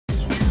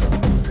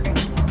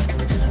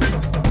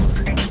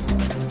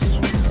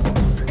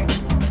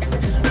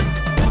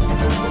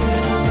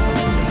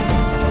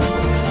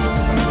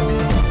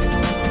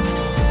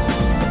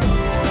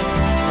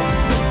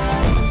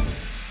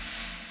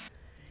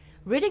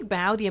Riddick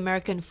Bowe, the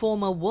American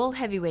former world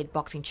heavyweight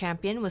boxing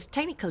champion, was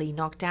technically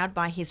knocked out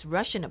by his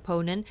Russian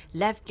opponent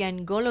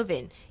Yevgeny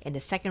Golovin in the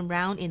second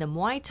round in the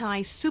Muay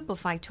Thai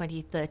Superfight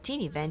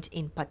 2013 event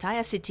in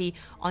Pattaya City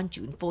on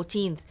June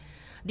 14th.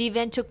 The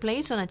event took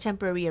place on a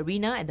temporary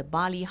arena at the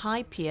Bali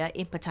High Pier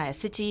in Pattaya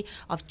City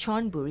of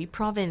Chonburi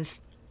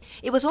Province.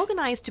 It was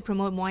organized to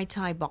promote Muay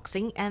Thai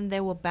boxing, and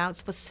there were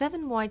bouts for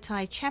 7 Muay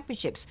Thai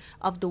championships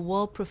of the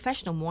World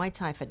Professional Muay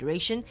Thai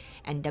Federation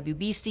and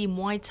WBC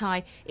Muay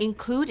Thai,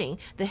 including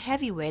the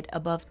heavyweight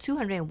above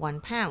 201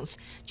 pounds,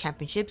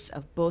 championships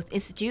of both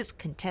institutes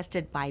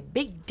contested by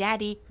Big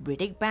Daddy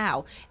Riddick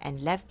Bowe and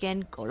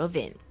Yevgeny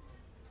Golovin.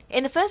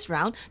 In the first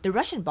round, the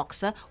Russian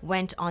boxer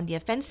went on the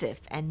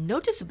offensive and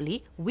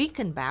noticeably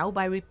weakened Bowe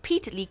by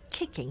repeatedly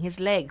kicking his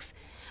legs.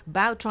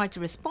 Bowe tried to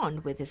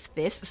respond with his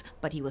fists,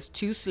 but he was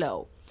too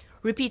slow.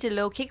 Repeated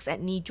low kicks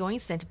at knee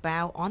joints sent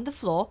Bowe on the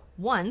floor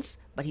once,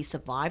 but he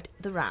survived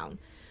the round.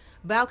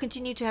 Bowe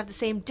continued to have the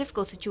same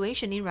difficult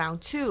situation in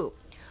round 2.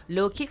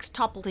 Low kicks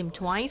toppled him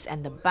twice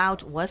and the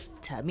bout was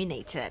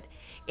terminated.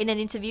 In an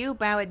interview,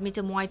 Bowe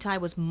admitted Muay Thai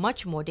was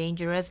much more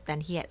dangerous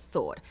than he had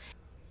thought.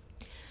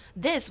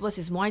 This was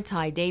his Muay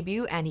Thai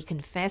debut and he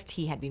confessed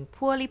he had been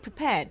poorly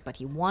prepared, but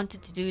he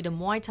wanted to do the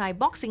Muay Thai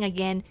boxing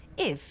again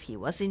if he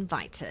was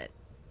invited.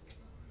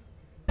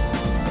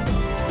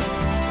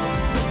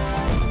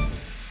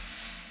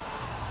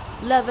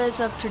 Lovers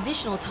of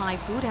traditional Thai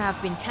food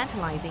have been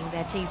tantalizing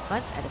their taste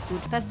buds at a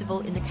food festival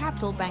in the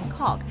capital,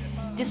 Bangkok.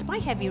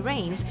 Despite heavy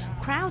rains,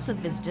 crowds of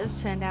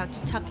visitors turned out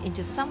to tuck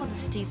into some of the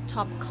city's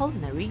top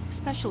culinary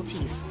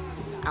specialties.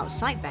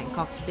 Outside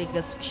Bangkok's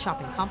biggest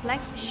shopping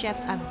complex,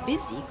 chefs are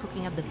busy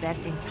cooking up the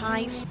best in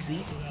Thai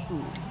street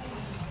food.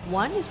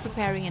 One is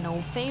preparing an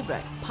old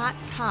favorite, Pad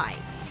Thai.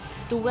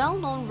 The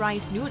well-known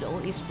rice noodle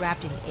is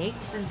wrapped in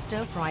eggs and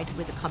stir-fried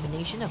with a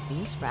combination of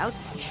bean sprouts,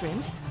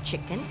 shrimps,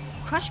 chicken,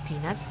 crushed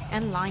peanuts,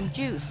 and lime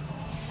juice.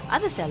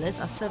 Other sellers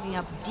are serving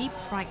up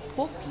deep-fried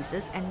pork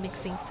pieces and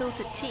mixing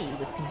filtered tea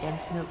with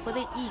condensed milk for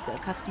their eager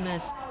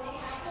customers.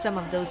 Some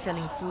of those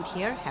selling food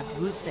here have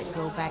roots that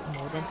go back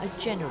more than a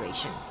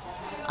generation.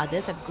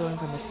 Others have grown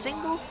from a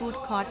single food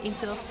cart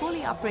into a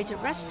fully operated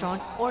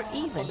restaurant or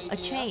even a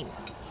chain.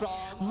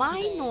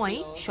 Mai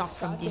Noi, shop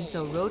from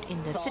Dinso Road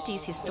in the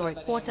city's historic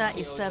quarter,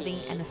 is serving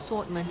an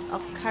assortment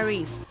of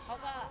curries.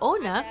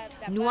 Owner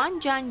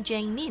Nuanjan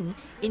Jeng Nin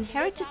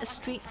inherited a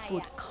street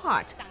food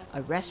cart,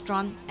 a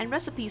restaurant, and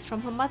recipes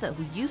from her mother,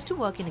 who used to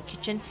work in a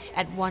kitchen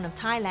at one of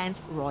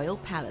Thailand's royal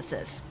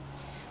palaces.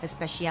 Her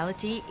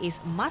speciality is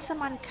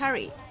masaman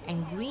curry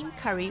and green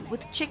curry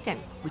with chicken,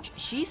 which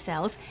she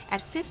sells at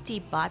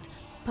 50 baht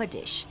per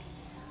dish.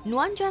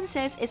 Nuanjan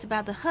says it's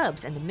about the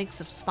herbs and the mix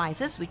of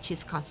spices, which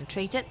is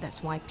concentrated.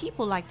 That's why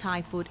people like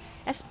Thai food,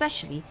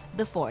 especially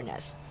the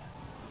foreigners.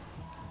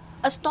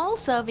 A stall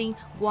serving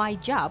Guai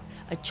Jab,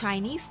 a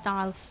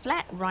Chinese-style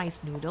flat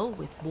rice noodle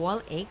with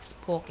boiled eggs,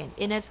 pork and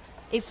innards,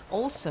 is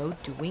also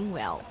doing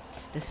well.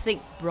 The thick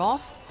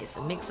broth is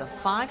a mix of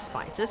 5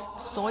 spices,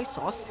 soy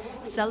sauce,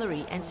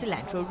 celery and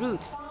cilantro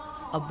roots.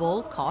 A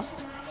bowl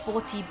costs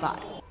 40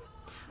 baht.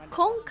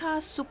 Kongka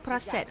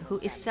Supraset, who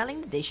is selling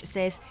the dish,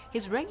 says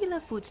his regular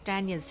food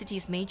stand near the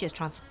city's major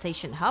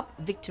transportation hub,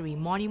 Victory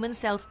Monument,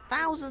 sells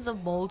thousands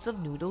of bowls of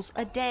noodles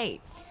a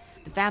day.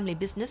 The family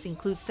business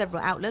includes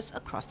several outlets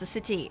across the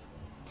city.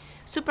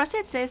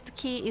 Supraset says the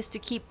key is to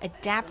keep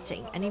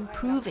adapting and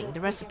improving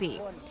the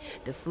recipe.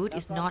 The food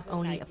is not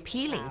only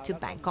appealing to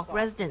Bangkok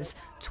residents,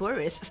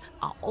 tourists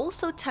are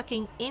also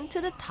tucking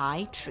into the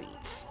Thai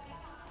treats.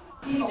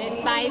 The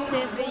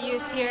spices they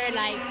use here,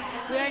 like,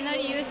 we are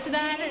not used to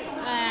that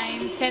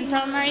in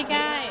Central America.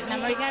 In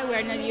America, we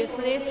are not used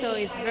to this, so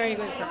it's very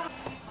good for us.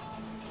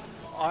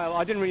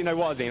 I didn't really know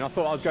what I was eating. I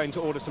thought I was going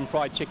to order some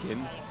fried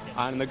chicken,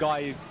 and the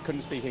guy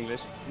couldn't speak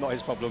English. Not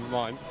his problem,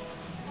 mine.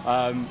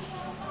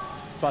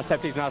 So I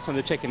said, please, now some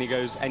of the chicken. He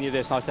goes, any of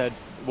this? And I said,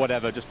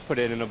 whatever, just put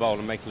it in a bowl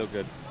and make it look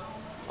good.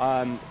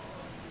 And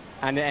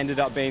it ended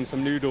up being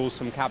some noodles,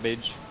 some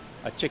cabbage,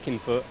 a chicken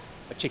foot,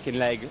 a chicken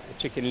leg, a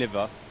chicken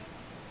liver,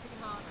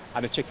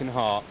 and a chicken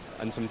heart,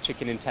 and some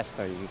chicken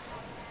intestines,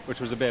 which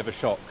was a bit of a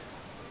shock.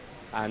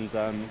 And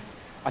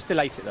I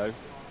still ate it though.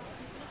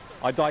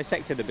 I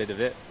dissected a bit of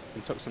it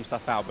and took some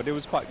stuff out, but it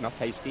was quite not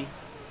tasty.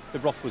 The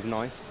broth was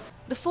nice.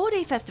 The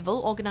 4-day festival,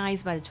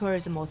 organized by the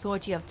Tourism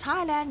Authority of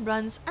Thailand,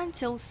 runs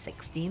until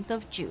 16th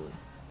of June.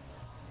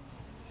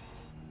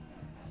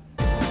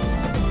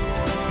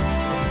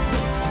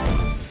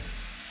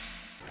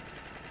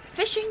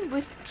 Fishing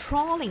with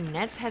trawling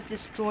nets has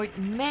destroyed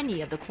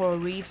many of the coral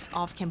reefs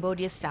off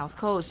Cambodia's south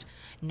coast.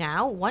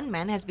 Now, one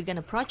man has begun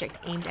a project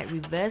aimed at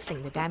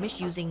reversing the damage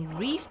using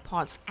reef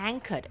pods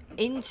anchored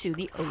into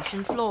the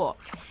ocean floor.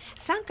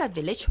 Sangkat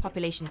village,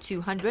 population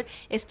 200,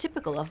 is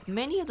typical of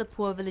many of the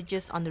poor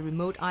villages on the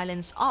remote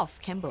islands off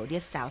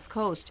Cambodia's south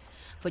coast.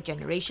 For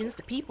generations,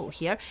 the people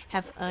here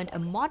have earned a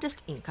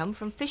modest income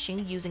from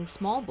fishing using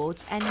small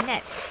boats and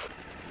nets.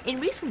 In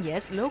recent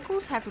years,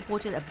 locals have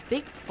reported a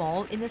big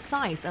fall in the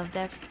size of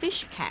their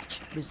fish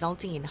catch,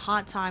 resulting in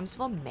hard times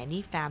for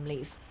many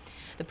families.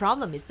 The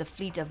problem is the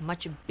fleet of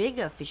much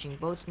bigger fishing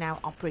boats now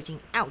operating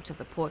out of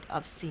the port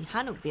of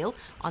Sihanoukville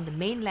on the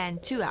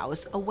mainland 2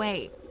 hours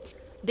away.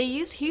 They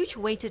use huge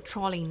weighted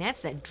trawling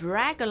nets that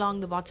drag along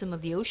the bottom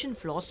of the ocean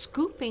floor,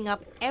 scooping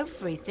up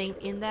everything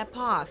in their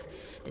path.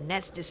 The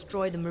nets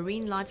destroy the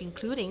marine life,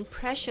 including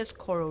precious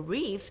coral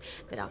reefs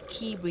that are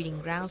key breeding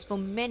grounds for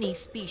many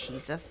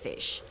species of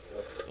fish.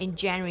 In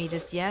January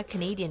this year,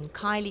 Canadian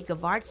Kylie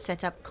Gavard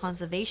set up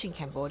Conservation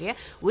Cambodia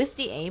with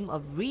the aim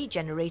of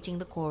regenerating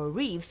the coral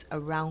reefs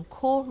around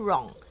Koh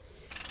Rong.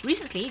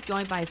 Recently,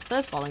 joined by his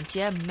first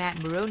volunteer,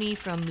 Matt Moroney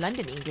from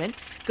London, England,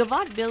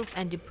 Gavard builds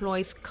and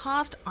deploys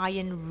cast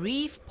iron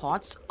reef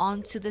pots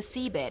onto the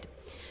seabed.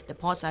 The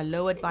pots are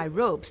lowered by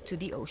ropes to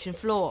the ocean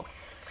floor.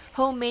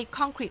 Homemade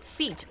concrete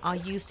feet are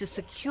used to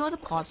secure the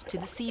pots to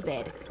the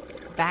seabed.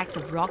 Bags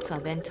of rocks are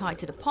then tied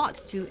to the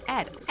pots to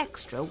add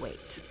extra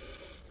weight.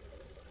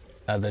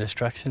 The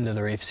destruction to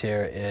the reefs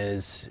here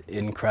is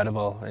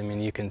incredible. I mean,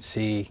 you can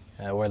see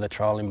where the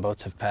trawling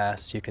boats have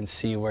passed. You can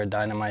see where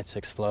dynamite's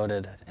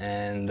exploded,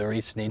 and the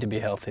reefs need to be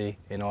healthy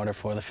in order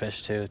for the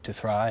fish to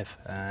thrive.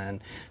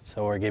 And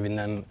so we're giving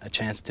them a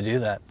chance to do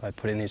that by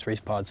putting these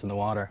reef pods in the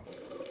water.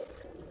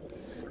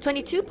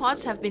 22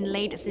 pots have been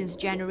laid since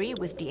January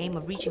with the aim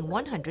of reaching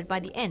 100 by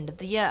the end of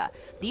the year.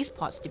 These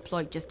pots,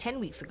 deployed just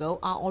 10 weeks ago,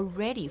 are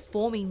already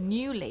forming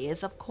new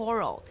layers of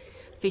coral.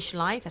 Fish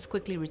life has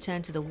quickly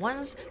returned to the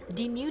once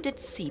denuded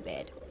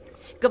seabed.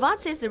 Gavard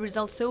says the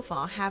results so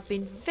far have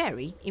been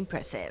very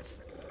impressive.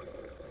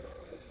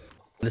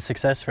 The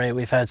success rate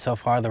we've had so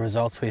far, the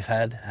results we've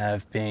had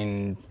have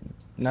been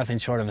nothing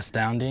short of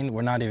astounding.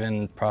 We're not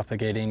even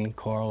propagating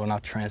coral, we're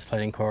not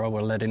transplanting coral,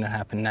 we're letting it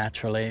happen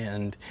naturally,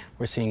 and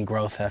we're seeing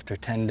growth after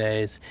 10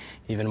 days,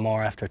 even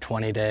more after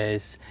 20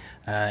 days,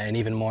 and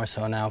even more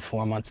so now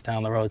 4 months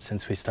down the road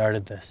since we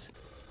started this.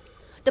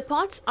 The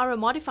pots are a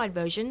modified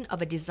version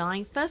of a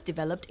design first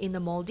developed in the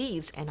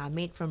Maldives and are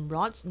made from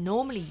rods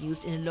normally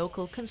used in the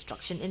local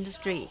construction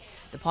industry.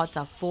 The pots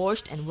are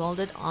forged and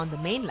welded on the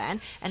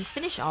mainland and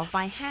finished off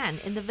by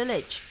hand in the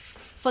village.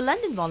 For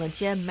London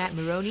volunteer Matt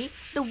Moroney,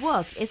 the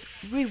work is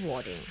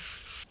rewarding.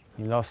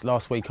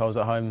 Last week I was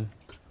at home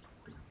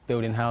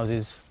building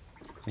houses,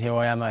 and here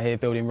I am out here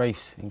building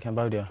reefs in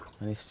Cambodia,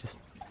 and it's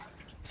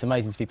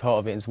amazing to be part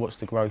of it and to watch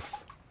the growth,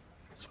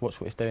 to watch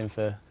what it's doing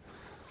for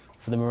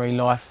the marine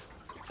life,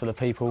 for the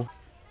people.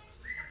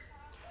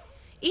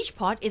 Each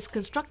pot is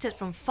constructed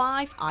from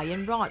 5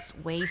 iron rods,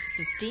 weighs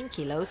 15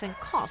 kilos and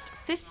costs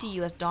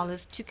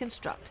 $50 to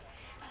construct.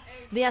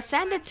 They are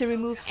sanded to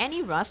remove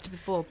any rust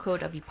before a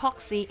coat of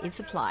epoxy is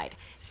applied.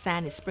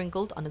 Sand is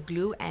sprinkled on the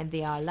glue and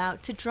they are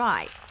allowed to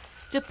dry.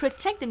 To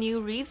protect the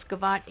new reefs,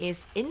 Gavard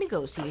is in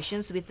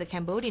negotiations with the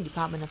Cambodian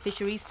Department of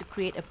Fisheries to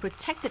create a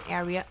protected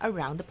area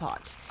around the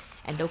pots.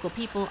 And local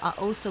people are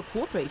also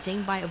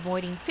cooperating by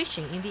avoiding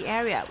fishing in the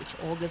area, which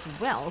augurs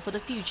well for the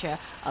future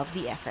of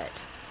the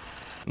effort.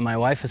 My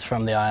wife is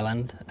from the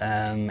island,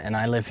 and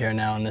I live here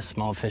now in this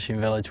small fishing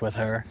village with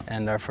her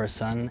and our first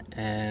son.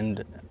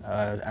 And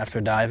after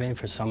diving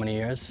for so many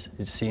years,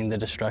 seeing the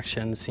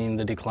destruction, seeing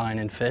the decline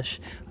in fish,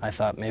 I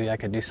thought maybe I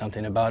could do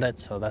something about it.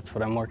 So that's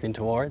what I'm working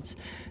towards,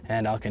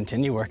 and I'll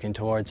continue working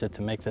towards it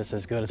to make this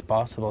as good as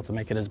possible, to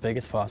make it as big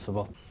as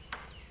possible.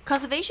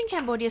 Conservation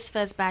Cambodia's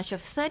first batch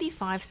of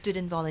 35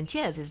 student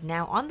volunteers is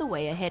now on the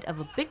way ahead of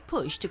a big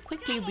push to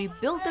quickly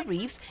rebuild the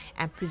reefs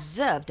and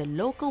preserve the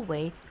local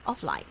way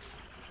of life.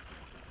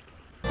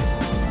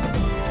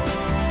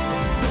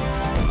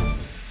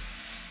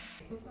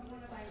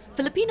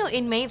 Filipino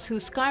inmates who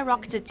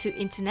skyrocketed to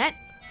internet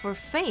for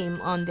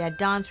fame on their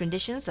dance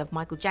renditions of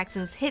Michael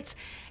Jackson's hits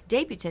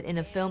debuted in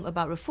a film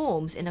about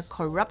reforms in a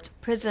corrupt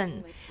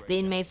prison. The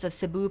inmates of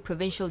Cebu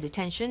Provincial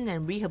Detention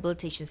and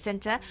Rehabilitation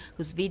Center,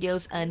 whose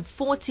videos earned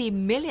 40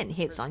 million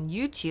hits on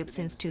YouTube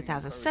since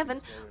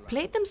 2007,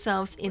 played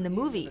themselves in the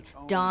movie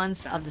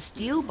Dance of the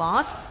Steel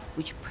Bars,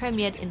 which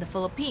premiered in the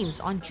Philippines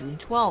on June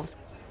 12th.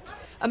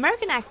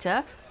 American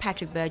actor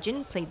Patrick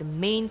Bergin played the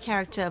main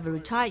character of a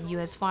retired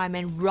U.S.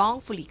 fireman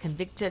wrongfully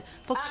convicted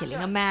for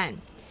killing a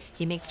man.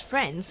 He makes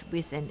friends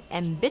with an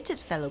embittered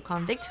fellow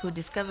convict who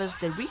discovers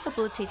the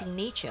rehabilitating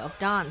nature of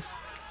dance.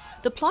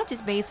 The plot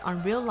is based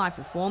on real-life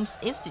reforms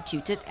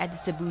instituted at the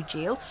Cebu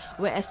jail,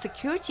 where a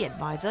security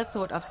advisor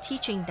thought of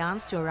teaching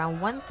dance to around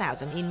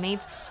 1,000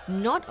 inmates,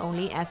 not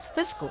only as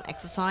physical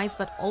exercise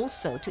but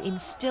also to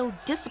instill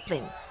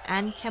discipline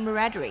and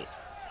camaraderie.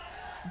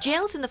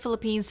 Jails in the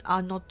Philippines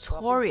are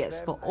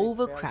notorious for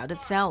overcrowded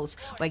cells,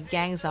 where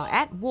gangs are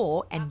at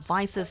war and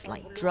vices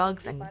like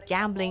drugs and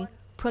gambling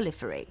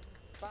proliferate.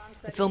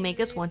 The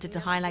filmmakers wanted to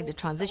highlight the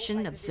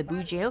transition of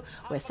Cebu jail,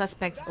 where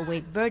suspects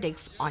await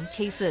verdicts on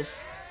cases.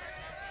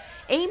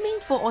 Aiming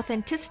for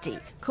authenticity,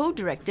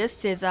 co-directors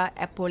Cesar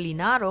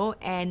Apolinaro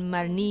and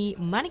Marni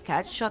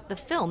Manicat shot the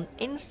film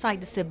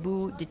inside the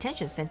Cebu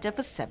Detention Center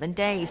for 7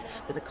 days,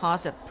 with a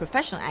cast of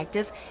professional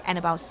actors and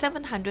about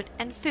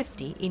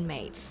 750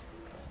 inmates.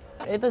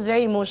 It was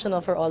very emotional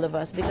for all of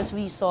us because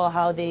we saw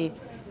how they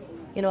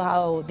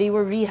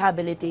were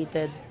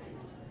rehabilitated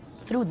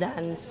through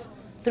dance,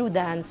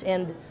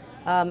 and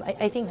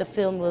I think the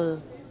film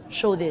will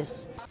show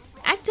this.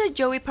 Actor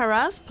Joey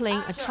Paras, playing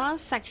a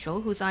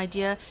transsexual whose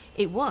idea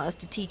it was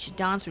to teach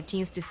dance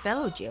routines to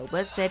fellow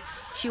jailbirds, said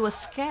she was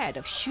scared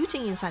of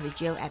shooting inside the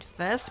jail at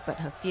first, but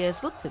her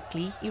fears were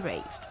quickly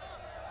erased.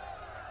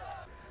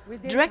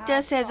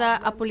 Director Cesar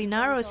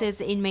Apolinaro says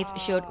the inmates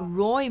showed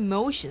raw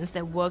emotions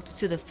that worked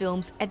to the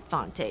film's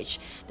advantage.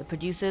 The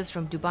producers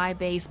from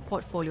Dubai-based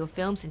Portfolio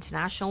Films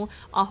International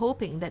are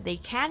hoping that they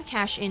can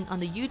cash in on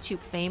the YouTube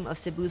fame of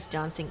Cebu's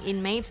dancing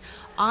inmates,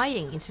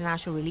 eyeing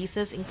international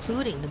releases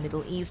including the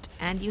Middle East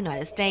and the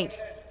United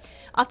States.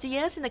 After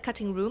years in the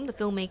cutting room, the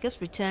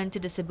filmmakers returned to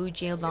the Cebu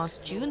jail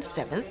last June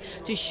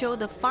 7th to show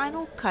the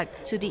final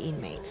cut to the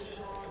inmates.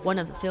 One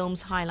of the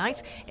film's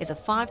highlights is a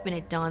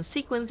 5-minute dance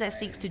sequence that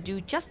seeks to do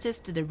justice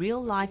to the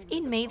real-life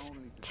inmates'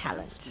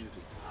 talent.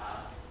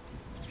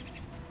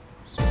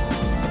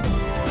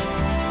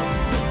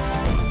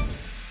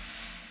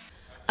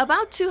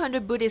 About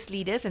 200 Buddhist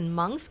leaders and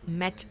monks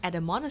met at a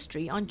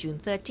monastery on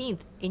June 13th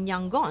in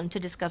Yangon to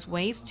discuss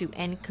ways to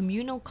end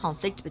communal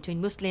conflict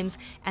between Muslims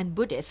and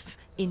Buddhists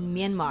in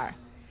Myanmar.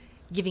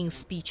 Giving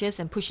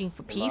speeches and pushing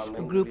for peace,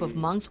 a group of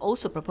monks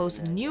also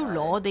proposed a new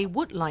law they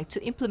would like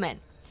to implement.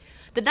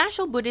 The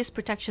National Buddhist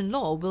Protection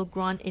Law will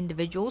grant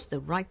individuals the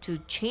right to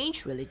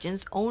change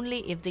religions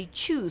only if they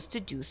choose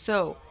to do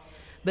so.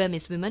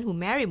 Burmese women who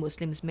marry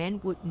Muslim men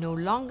would no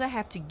longer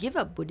have to give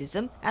up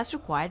Buddhism as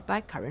required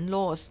by current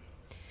laws.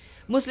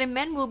 Muslim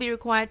men will be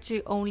required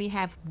to only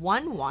have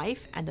one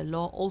wife, and the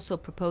law also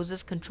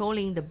proposes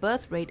controlling the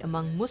birth rate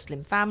among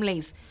Muslim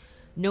families.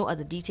 No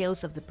other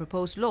details of the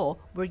proposed law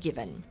were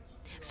given.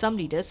 Some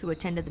leaders who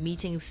attended the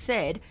meeting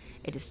said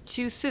it is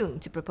too soon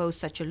to propose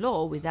such a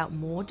law without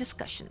more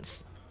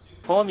discussions.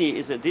 For me,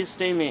 is that this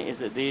statement is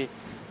that the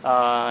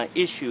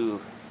issue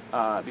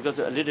because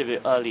a little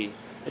bit early.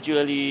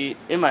 Actually,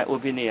 in my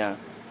opinion,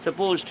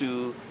 supposed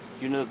to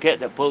get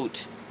the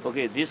vote.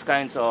 Okay, this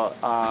kinds of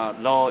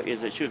law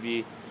is should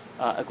be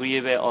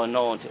agreeable or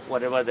not.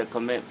 Whatever the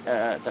comment,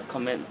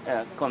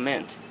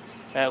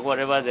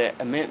 whatever the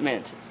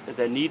amendment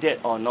that needed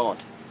or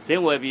not.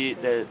 Then will be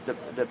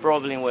the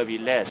problem will be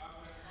less.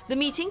 The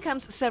meeting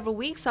comes several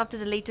weeks after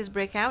the latest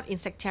breakout in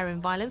sectarian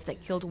violence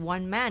that killed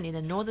one man in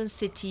the northern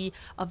city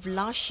of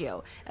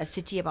Lashio, a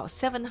city about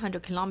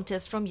 700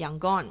 kilometers from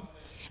Yangon.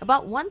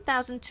 About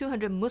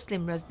 1,200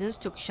 Muslim residents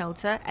took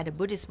shelter at a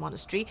Buddhist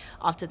monastery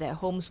after their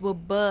homes were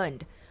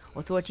burned.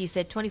 Authorities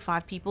said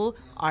 25 people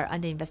are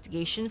under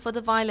investigation for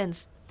the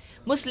violence.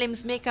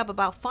 Muslims make up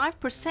about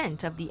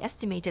 5% of the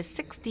estimated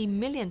 60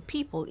 million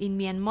people in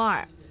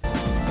Myanmar.